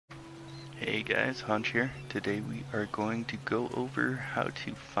Hey guys, Hunch here. Today we are going to go over how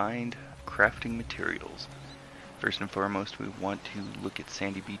to find crafting materials. First and foremost, we want to look at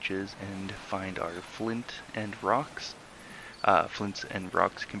sandy beaches and find our flint and rocks. Flints and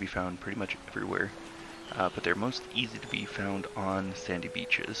rocks can be found pretty much everywhere, but they're most easy to be found on sandy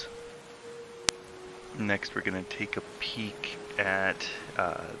beaches. Next, we're going to take a peek at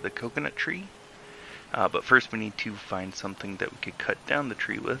the coconut tree. But first we need to find something that we could cut down the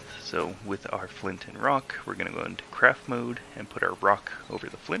tree with. So with our flint and rock, we're going to go into craft mode and put our rock over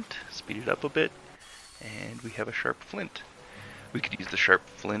the flint, speed it up a bit, and we have a sharp flint. We could use the sharp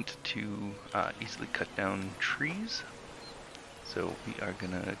flint to easily cut down trees. So we are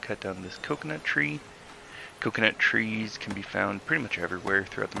going to cut down this coconut tree. Coconut trees can be found pretty much everywhere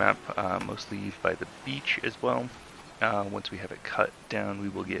throughout the map, mostly by the beach as well. Once we have it cut down, we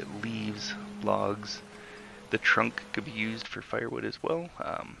will get leaves, logs. The trunk could be used for firewood as well,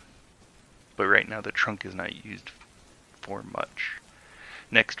 but right now the trunk is not used for much.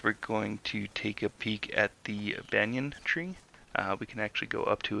 Next, we're going to take a peek at the banyan tree. We can actually go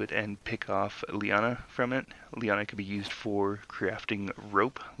up to it and pick off liana from it. Liana could be used for crafting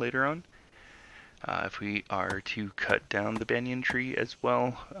rope later on. If we are to cut down the banyan tree as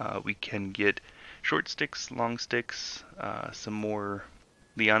well, we can get short sticks, long sticks, some more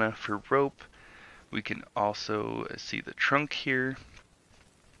liana for rope. We can also see the trunk here.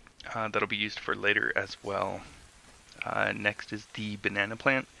 That'll be used for later as well. Next is the banana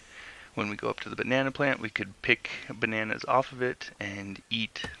plant. When we go up to the banana plant, we could pick bananas off of it and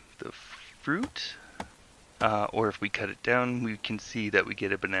eat the fruit. Or if we cut it down, we can see that we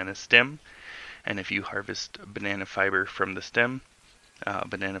get a banana stem. And if you harvest banana fiber from the stem,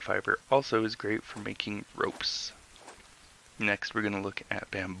 banana fiber also is great for making ropes. Next, we're going to look at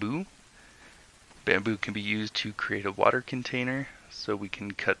bamboo. Bamboo can be used to create a water container, so we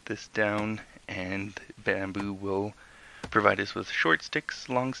can cut this down and bamboo will provide us with short sticks,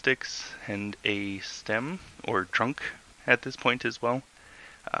 long sticks, and a stem or trunk at this point as well.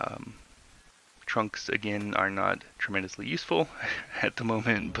 Trunks again are not tremendously useful at the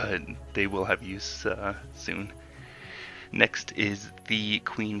moment, but they will have use soon. Next is the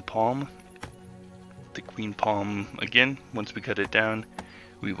queen palm. The queen palm, again, once we cut it down,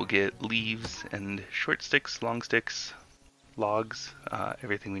 we will get leaves and short sticks, long sticks, logs,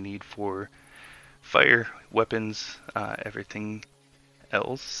 everything we need for fire, weapons, everything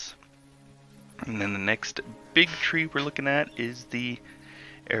else. And then the next big tree we're looking at is the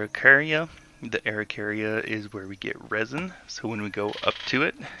araucaria. The araucaria is where we get resin, so when we go up to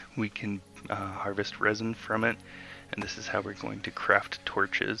it, we can harvest resin from it. And this is how we're going to craft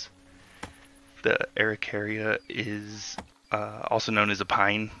torches. The araucaria is also known as a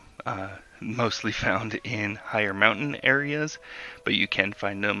pine, mostly found in higher mountain areas, but you can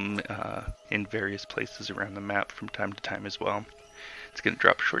find them in various places around the map from time to time as well. It's going to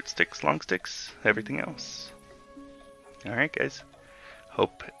drop short sticks, long sticks, everything else. Alright guys,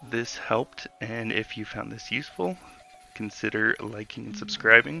 hope this helped, and if you found this useful, consider liking and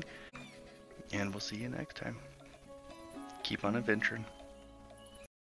subscribing, and we'll see you next time. Keep on adventuring.